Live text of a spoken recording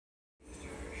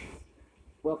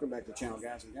Welcome back to the channel,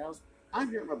 guys and gals.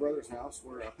 I'm here at my brother's house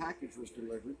where a package was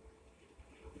delivered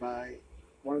by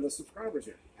one of the subscribers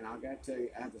here. And I got to tell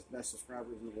you, I have the best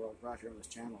subscribers in the world right here on this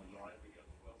channel, y'all.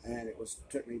 And it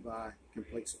took me by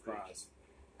complete surprise.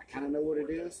 I kind of know what it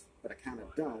is, but I kind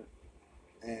of don't.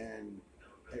 And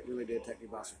it really did take me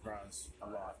by surprise a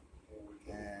lot.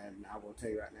 And I will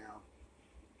tell you right now,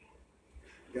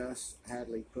 Gus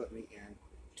Hadley put me in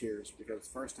tears because it's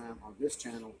the first time on this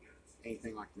channel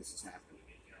anything like this has happened.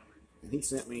 And he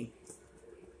sent me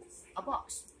a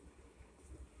box.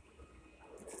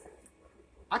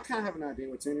 I kind of have an idea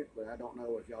what's in it, but I don't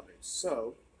know if y'all do.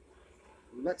 So,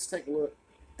 let's take a look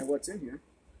at what's in here,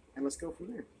 and let's go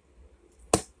from there.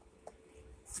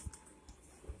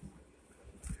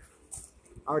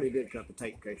 I already did cut the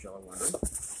tape, in case y'all are wondering.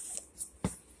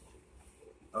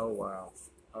 Oh, wow.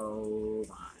 Oh,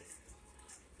 my.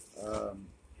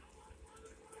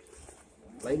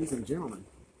 Ladies and gentlemen,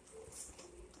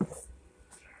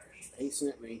 he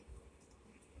sent me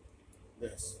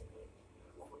this.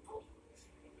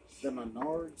 The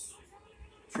Menards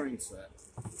train set.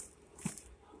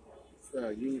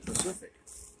 Union Pacific.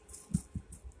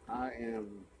 I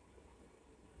am,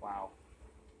 wow.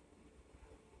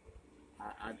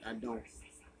 I don't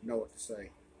know what to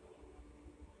say.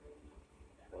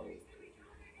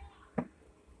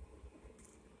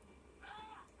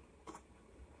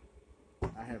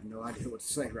 I have no idea what to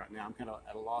say right now. I'm kind of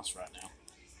at a loss right now.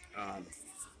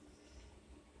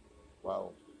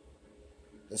 Well,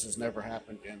 this has never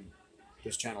happened in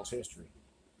this channel's history.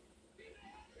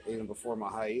 Even before my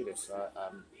hiatus,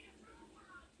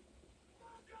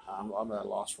 I'm at a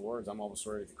loss for words. I'm almost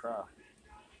ready to cry.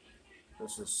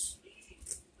 This is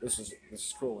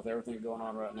cool with everything going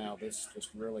on right now. This just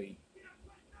really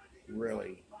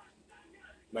made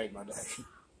my day.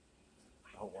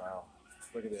 Oh wow!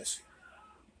 Look at this.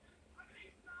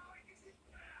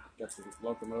 Got the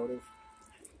locomotive.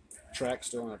 Track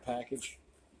still in a package.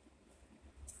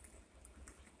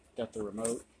 Got the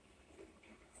remote.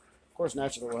 Of course,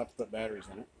 naturally we'll have to put batteries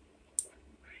in it.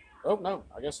 Oh no,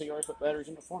 I guess he already put batteries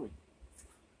in it for me.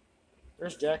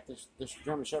 There's Jack, this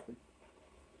German Shepherd.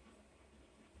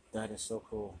 That is so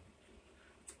cool.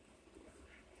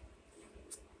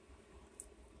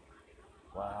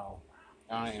 Wow.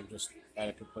 I am just at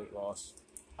a complete loss.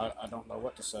 I don't know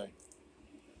what to say.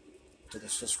 To the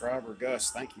subscriber, Gus,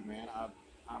 thank you, man.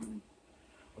 I'm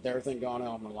with everything going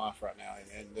on in my life right now,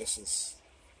 and this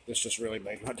just really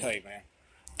made my day, man.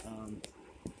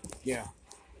 Yeah.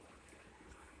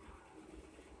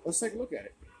 Let's take a look at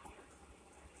it.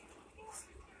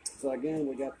 So again,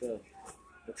 we got the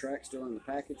track still in the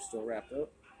package, still wrapped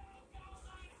up.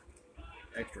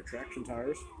 Extra traction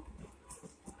tires.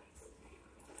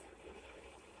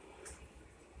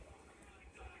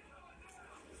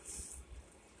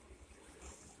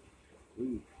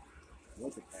 Ooh,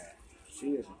 look at that.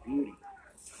 She is a beauty.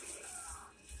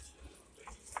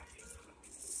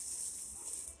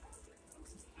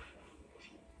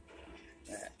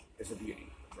 That is a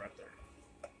beauty right there.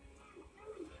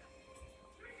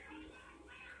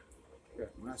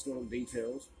 Got nice little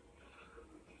details.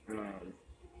 I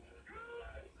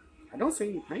don't see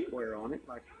any paint wear on it,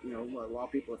 like, you know, a lot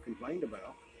of people have complained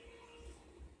about.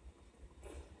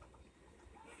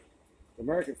 The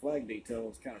American flag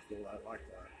detail is kind of cool. I like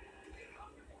that.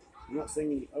 I'm not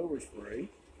seeing any overspray,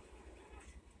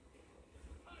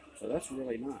 so that's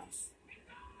really nice.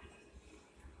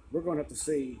 We're going to have to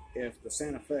see if the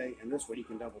Santa Fe and this one you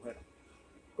can double hit them.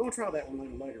 We're going to try that one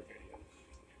in a later video.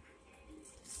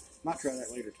 Might try that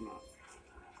later tonight.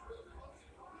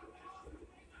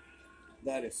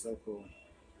 That is so cool.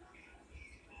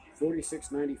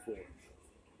 $46.94.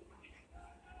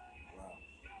 Wow.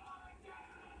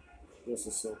 This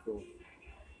is so cool.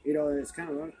 You know, it's kind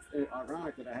of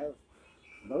ironic that I have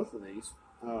both of these.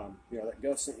 You know, that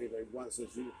Gus sent me the one that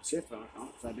says Union Pacific on it,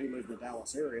 because I do live in the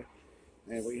Dallas area.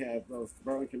 And we have both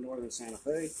Burlington Northern Santa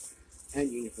Fe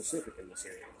and Union Pacific in this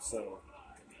area. So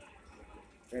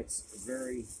it's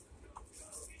very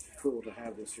cool to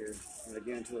have this here. And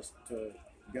again, to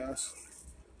Gus,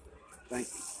 thank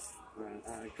you.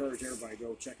 I encourage everybody to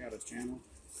go check out his channel.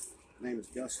 His name is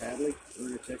Gus Hadley,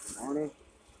 lunatic from Arno.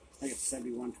 I think it's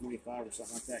 7125 or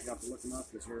something like that. You have to look him up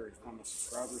because he's one of my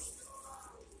subscribers.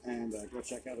 And go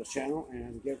check out his channel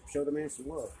and show the man some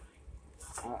love.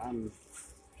 I'm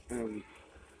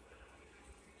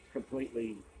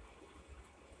completely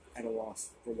at a loss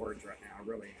for words right now. I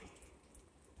really am.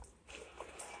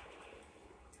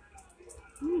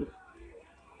 Whew.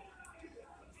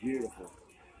 Beautiful.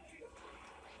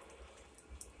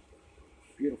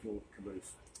 Beautiful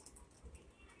caboose.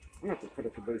 I'm going to have to put a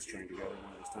caboose train together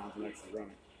one of these times and actually run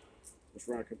it. Just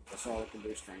run a solid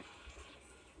condenser tank.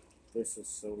 This is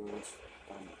so nice.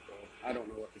 Oh my God. I don't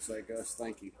know what to say, Gus.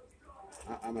 Thank you.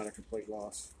 I'm at a complete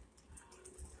loss.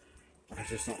 I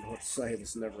just don't know what to say.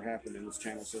 This never happened in this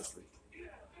channel's history.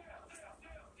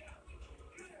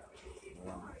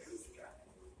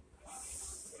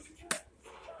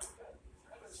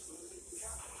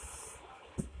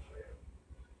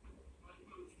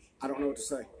 I don't know what to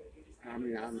say. I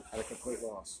mean, I'm at a complete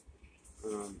loss.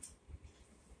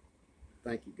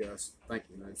 Thank you, Gus. Thank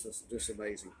you, man. It's just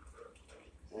amazing.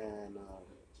 And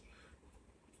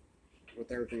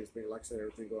with everything that's been, like I said,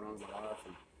 everything going on in my life,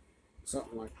 and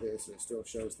something like this, it still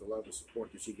shows the love and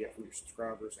support that you get from your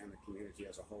subscribers and the community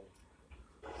as a whole.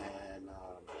 And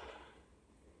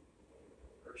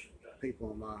people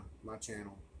on my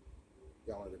channel,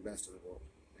 y'all are the best in the world.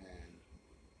 And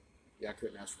yeah, I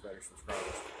couldn't ask for better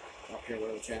subscribers. I don't care what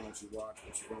other channels you watch,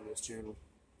 but you're on this channel,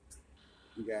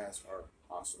 you guys are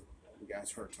awesome. You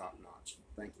guys are top notch.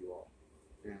 Thank you all.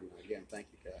 And again, thank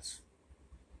you, Gus.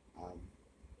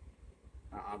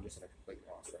 I'm just at a complete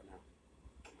loss right now.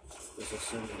 This is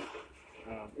Cindy.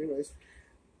 Anyways,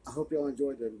 I hope y'all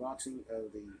enjoyed the unboxing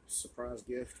of the surprise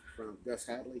gift from Gus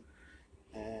Hadley.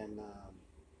 And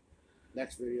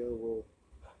next video, we'll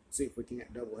see if we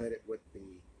can't double-head it with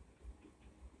the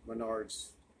Menards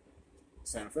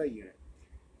Santa Fe unit.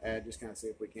 And just kind of see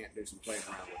if we can't do some playing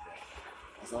around with that.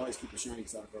 As always, keep the shining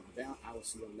side up and down. I will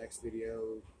see you on the next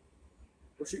video.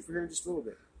 We'll shoot for here in just a little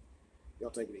bit.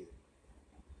 Y'all take it easy.